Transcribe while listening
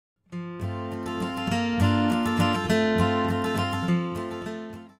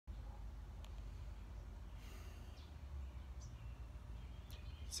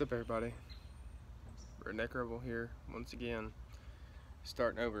What's up, everybody? Redneck Rebel here once again,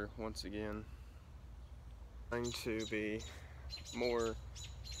 starting over once again. Trying to be more.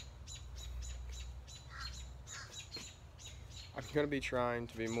 I'm going to be trying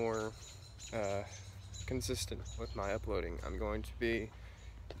to be more consistent with my uploading. I'm going to be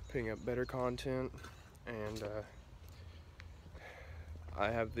putting up better content, and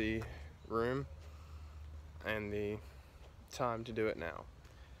I have the room and the time to do it now.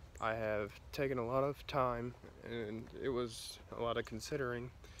 I have taken a lot of time, and it was a lot of considering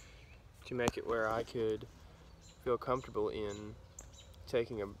to make it where I could feel comfortable in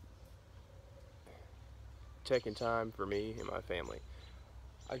taking time for me and my family.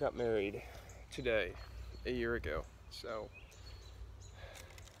 I got married today, a year ago, so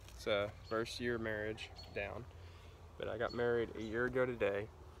it's a first year marriage down, but I got married a year ago today,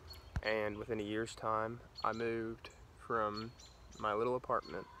 and within a year's time I moved from my little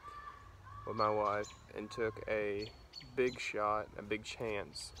apartment with my wife and took a big shot, a big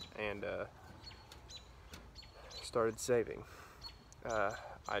chance, and started saving.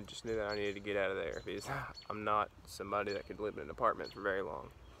 I just knew that I needed to get out of there because I'm not somebody that could live in an apartment for very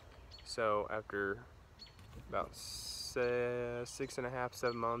long. So after about 6.5,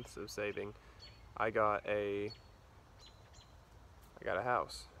 7 months of saving, I got a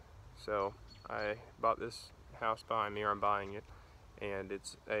house. So I bought this house behind me, or I'm buying it, and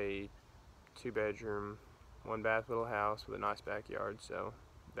it's a 2-bedroom, 1-bath little house with a nice backyard. So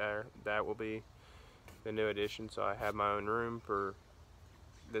that will be the new addition. So I have my own room for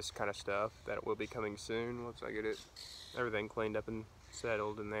this kind of stuff that will be coming soon once I get everything cleaned up and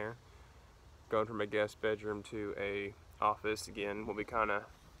settled in there. Going from a guest bedroom to a office again will be kind of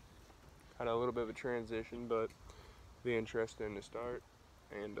a little bit of a transition, but be interesting to start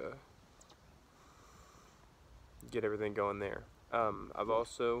and get everything going there. I've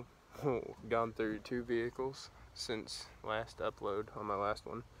also gone through 2 vehicles since last upload. On my last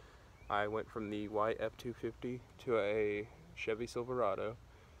one, I went from the white F-250 to a Chevy Silverado,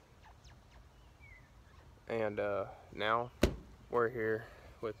 and now we're here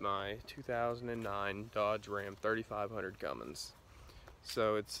with my 2009 Dodge Ram 3500 Cummins.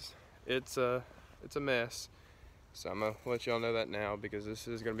 So it's a mess. So I'm gonna let y'all know that now, because this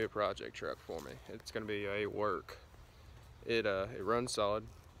is gonna be a project truck for me. It's gonna be a work. It runs solid.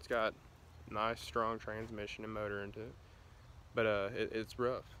 It's got nice strong transmission and motor into it, but it's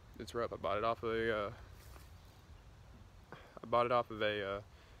rough. It's rough. I bought it off of a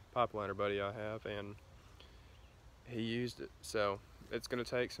pipeliner buddy I have, and he used it. So it's gonna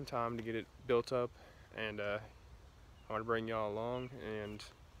take some time to get it built up, and I want to bring y'all along and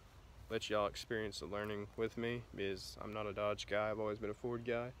let y'all experience the learning with me, because I'm not a Dodge guy. I've always been a Ford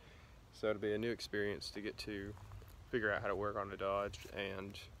guy, so it'll be a new experience to get to figure out how to work on a Dodge,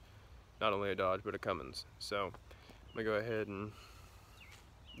 and not only a Dodge but a Cummins. So I'm gonna go ahead and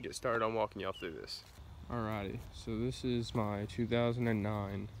get started on walking y'all through this. Alrighty, so this is my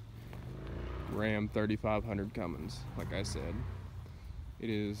 2009 Ram 3500 Cummins. Like I said, it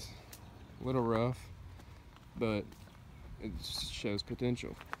is a little rough, but it shows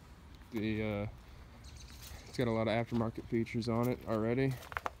potential. It's got a lot of aftermarket features on it already,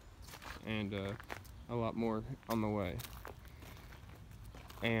 and a lot more on the way.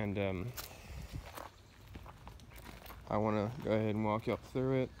 And I want to go ahead and walk you up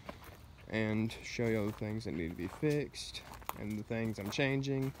through it and show you all the things that need to be fixed, and the things I'm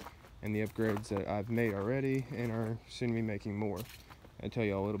changing, and the upgrades that I've made already and are soon to be making more. I'll tell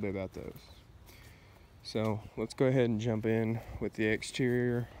you a little bit about those. So let's go ahead and jump in with the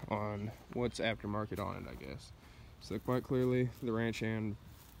exterior on what's aftermarket on it, I guess. So quite clearly, the ranch hand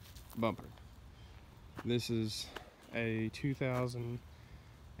bumper. This is a 2000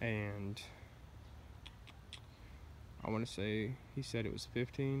 and I want to say, he said it was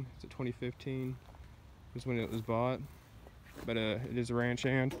 15. It's a 2015 was when it was bought, but it is a ranch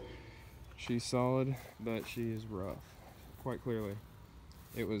hand. She's solid, but she is rough. Quite clearly,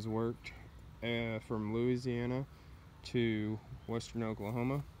 it was worked from Louisiana to western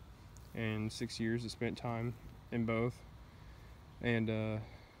Oklahoma, and 6 years of spent time in both, and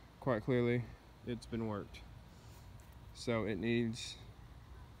quite clearly it's been worked. So it needs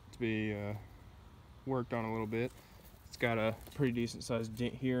to be worked on a little bit. It's got a pretty decent sized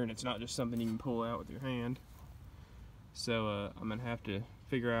dent here, and it's not just something you can pull out with your hand. So I'm gonna have to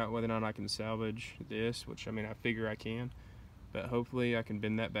figure out whether or not I can salvage this, which, I mean, I figure I can, but hopefully I can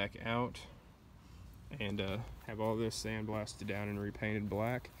bend that back out and have all this sandblasted down and repainted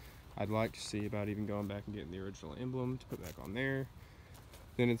black. I'd like to see about even going back and getting the original emblem to put back on there.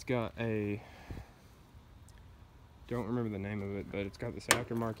 Then it's got a don't remember the name of it, but it's got this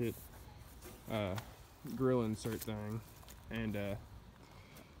aftermarket grill insert thing, and I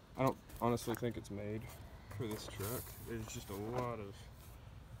don't honestly think it's made for this truck. There's just a lot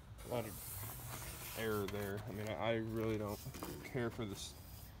of error there. I mean, I really don't care for this,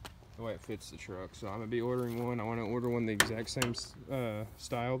 the way it fits the truck. So I'm gonna be ordering one. I want to order one the exact same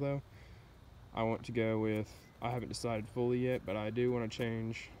style though. I want to go with, I haven't decided fully yet, but I do want to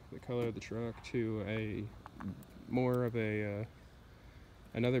change the color of the truck to a more of a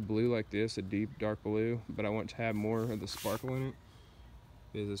another blue like this, a deep dark blue, but I want to have more of the sparkle in it,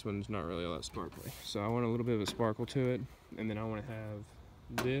 because this one's not really all that sparkly. So I want a little bit of a sparkle to it, and then I want to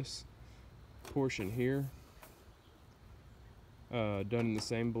have this portion here done in the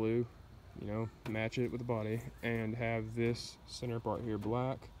same blue, you know, match it with the body, and have this center part here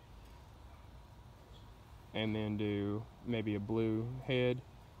black, and then do maybe a blue head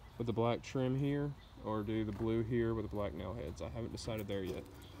with the black trim here, or do the blue here with the black nail heads. I haven't decided there yet.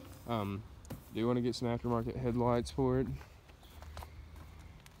 Do want to get some aftermarket headlights for it.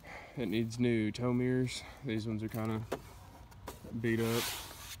 It needs new tow mirrors. These ones are kind of beat up.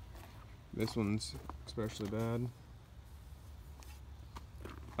 This one's especially bad.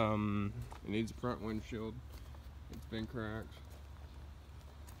 It needs a front windshield. It's been cracked.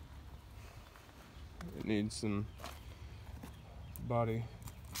 It needs some body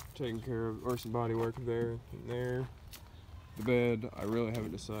taken care of, or some body work there and there. The bed, I really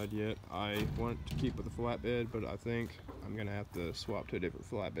haven't decided yet. I want to keep with the flatbed, but I think I'm gonna have to swap to a different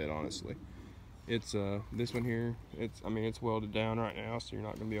flatbed, honestly. It's this one here, I mean it's welded down right now, so you're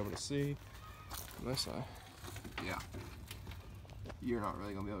not gonna be able to see unless yeah, you're not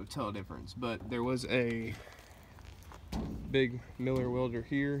really gonna be able to tell a difference. But there was a big Miller welder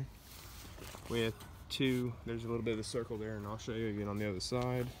here with two, there's a little bit of a circle there, and I'll show you again on the other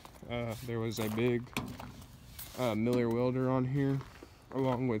side. There was a big Miller welder on here,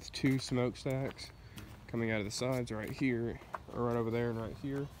 along with two smokestacks coming out of the sides right here, or right over there and right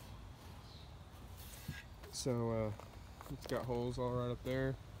here. So it's got holes all right up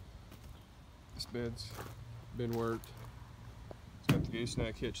there. This bed's been worked. It's got the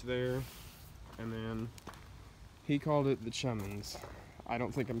gooseneck hitch there, and then he called it the Cummins. I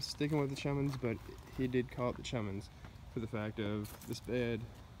don't think I'm sticking with the Cummins, but he did call it the Cummins for the fact of this bed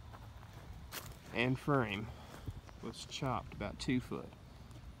and frame was chopped about 2 foot.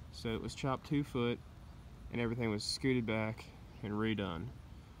 So it was chopped 2 foot, and everything was scooted back and redone.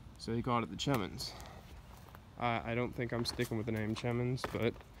 So he called it the Cummins. I don't think I'm sticking with the name Cummins,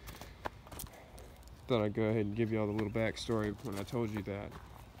 but thought I'd go ahead and give you all the little backstory when I told you that.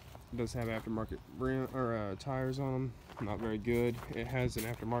 It does have aftermarket rim or tires on them. Not very good. It has an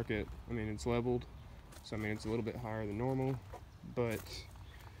aftermarket, I mean it's leveled, so I mean it's a little bit higher than normal, but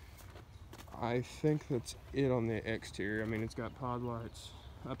I think that's it on the exterior. I mean it's got pod lights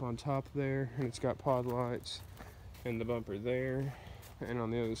up on top there, and it's got pod lights in the bumper there and on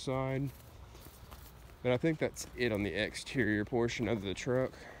the other side. But I think that's it on the exterior portion of the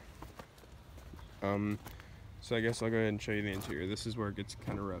truck. So I guess I'll go ahead and show you the interior. This is where it gets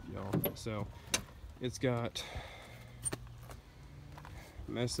kind of rough, y'all. So it's got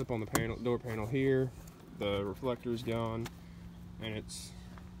messed up on the panel, door panel here. The reflector's gone, and it's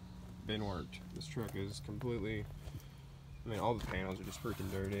been worked. This truck is completely, I mean all the panels are just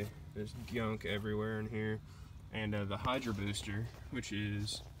freaking dirty. There's gunk everywhere in here. And the hydro booster, which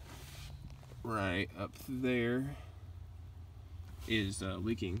is right up there, is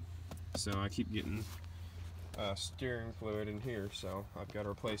leaking. So I keep getting steering fluid in here, so I've got to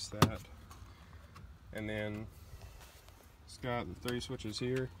replace that. And then it's got the 3 switches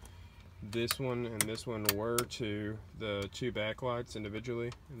here. This one and this one were to the 2 backlights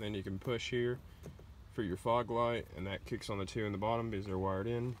individually, and then you can push here for your fog light, and that kicks on the 2 in the bottom because they're wired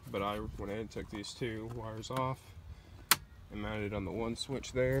in. But I went ahead and took these 2 wires off and mounted it on the 1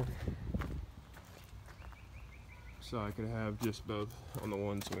 switch there, so I could have just both on the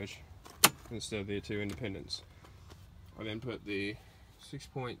 1 switch instead of the 2 independents. I then put the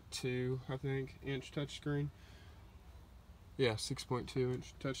 6.2, I think, inch touchscreen. Yeah, 6.2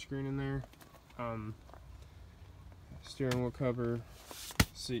 inch touchscreen in there. Steering wheel cover,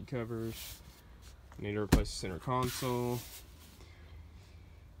 seat covers. I need to replace the center console.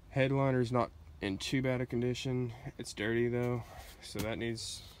 Headliner's not in too bad a condition. It's dirty though, so that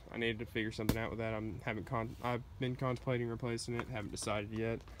needs, I needed to figure something out with that. I've been contemplating replacing it, haven't decided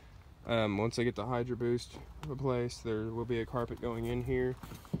yet. Once I get the Hydro Boost replaced, there will be a carpet going in here.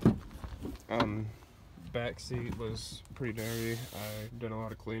 Back seat was pretty dirty. I've done a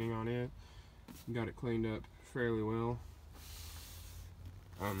lot of cleaning on it. Got it cleaned up fairly well.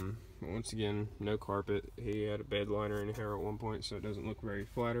 once again, no carpet. He had a bed liner in here at one point, so it doesn't look very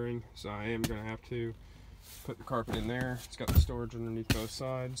flattering. So I am going to have to put the carpet in there. It's got the storage underneath both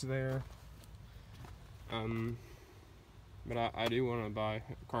sides there. But I do want to buy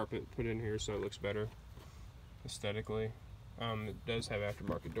a carpet, put in here so it looks better aesthetically. It does have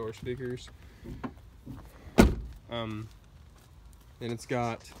aftermarket door speakers. And it's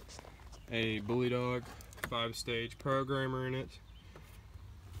got a Bully Dog 5-stage programmer in it.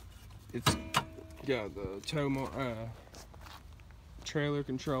 It's got the trailer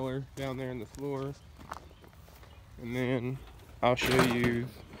controller down there in the floor. And then I'll show you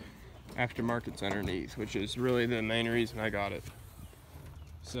aftermarket's underneath, which is really the main reason I got it.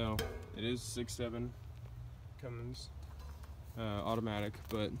 So it is 6.7 Cummins automatic,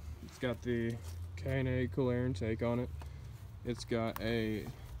 but it's got the K&A cool air intake on it. It's got a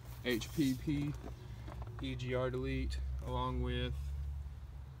HPP EGR delete along with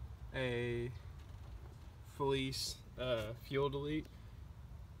a Fleece fuel delete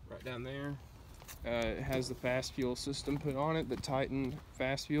right down there. It has the fast fuel system put on it, the Titan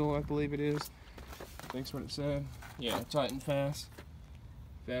fast fuel, I believe it is. I think's what it said. Yeah, Titan fast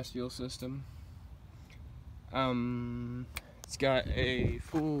fuel system. It's got a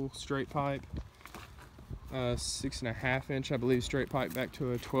full straight pipe, 6.5 inch, I believe, straight pipe back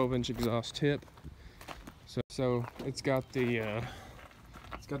to a 12-inch exhaust tip. So it's got the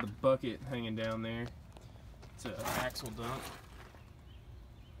bucket hanging down there. It's an axle dump,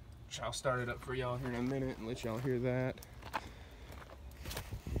 which I'll start it up for y'all here in a minute and let y'all hear that.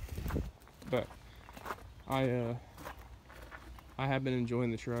 But I have been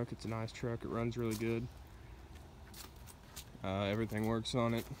enjoying the truck. It's a nice truck. It runs really good. Everything works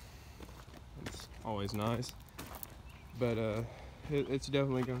on it. It's always nice. But it's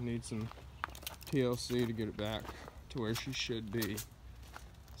definitely going to need some TLC to get it back to where she should be.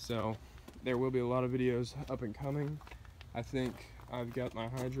 So there will be a lot of videos up and coming. I think I've got my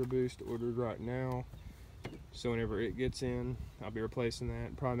Hydro Boost ordered right now, so whenever it gets in, I'll be replacing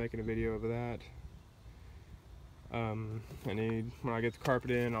that, probably making a video of that. When I get the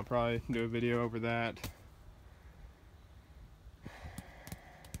carpet in, I'll probably do a video over that.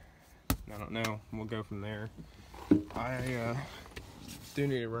 I don't know, we'll go from there. I do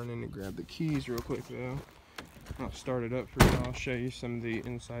need to run in and grab the keys real quick though. I'll start it up for you. I'll show you some of the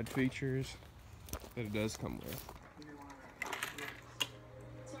inside features that it does come with.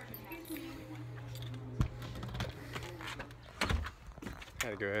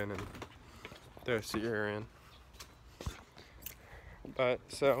 Had to go ahead and throw a Sierra in. But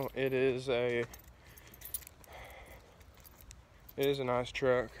so it is a nice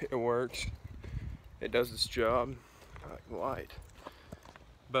truck. It works. It does its job. I like the light.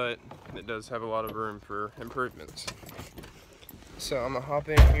 But it does have a lot of room for improvements. So I'm gonna hop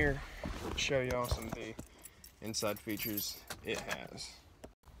in here and show y'all some of the inside features it has.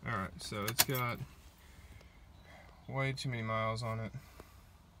 Alright, so it's got way too many miles on it.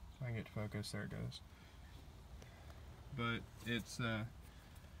 If I can get focused, there it goes. But it's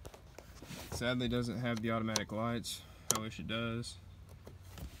sadly doesn't have the automatic lights. I wish it does.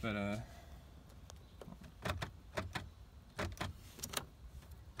 But I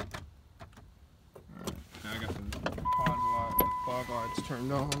got the fog lights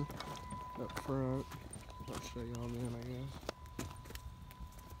turned on up front. I'll show y'all then, I guess.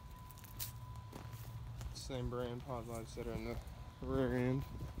 Same brand pod lights that are in the rear end.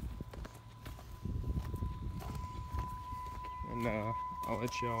 And I'll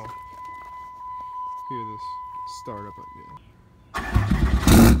let y'all hear this start up again.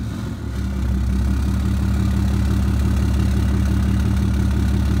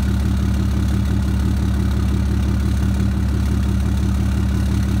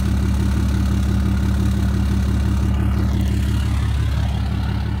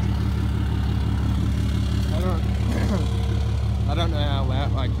 I don't know how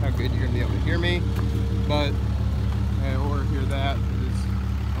loud, like how good you're gonna be able to hear me, but or hear that. It's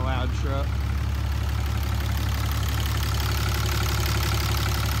a loud truck.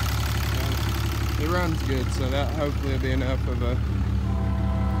 It runs good, so that hopefully will be enough of a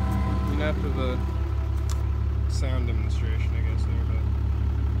sound demonstration, I guess there. But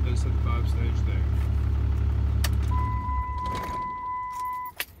it does have the 5-stage there.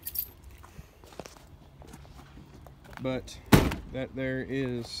 But that there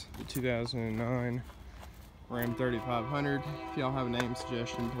is the 2009 Ram 3500. If y'all have a name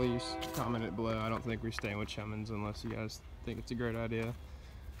suggestion, please comment it below. I don't think we're staying with Cummins unless you guys think it's a great idea.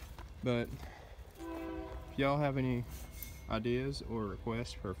 But if y'all have any ideas or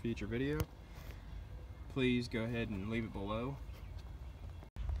requests for a future video, please go ahead and leave it below.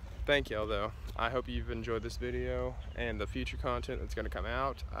 thank y'all though. I hope you've enjoyed this video and the future content that's going to come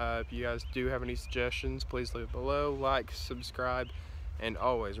out. If you guys do have any suggestions, please leave it below, like, subscribe, and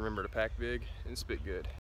always remember to pack big and spit good.